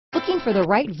Looking for the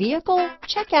right vehicle?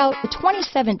 Check out the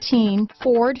 2017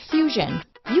 Ford Fusion.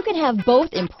 You can have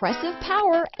both impressive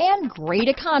power and great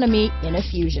economy in a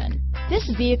Fusion. This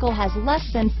vehicle has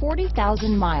less than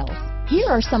 40,000 miles. Here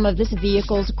are some of this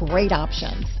vehicle's great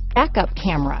options: backup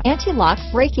camera, anti-lock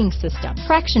braking system,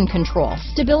 traction control,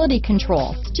 stability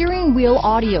control, steering wheel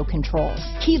audio controls,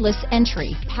 keyless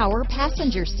entry, power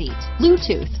passenger seat,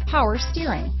 Bluetooth, power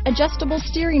steering, adjustable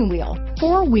steering wheel,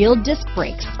 four-wheel disc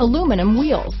brakes, aluminum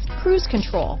wheels, cruise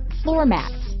control, floor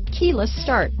mats, keyless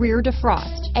start, rear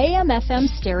defrost, AM/FM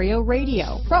stereo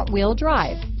radio, front wheel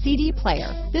drive, CD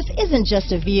player. This isn't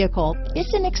just a vehicle,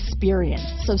 it's an experience.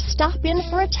 So stop in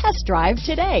for a test drive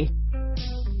today.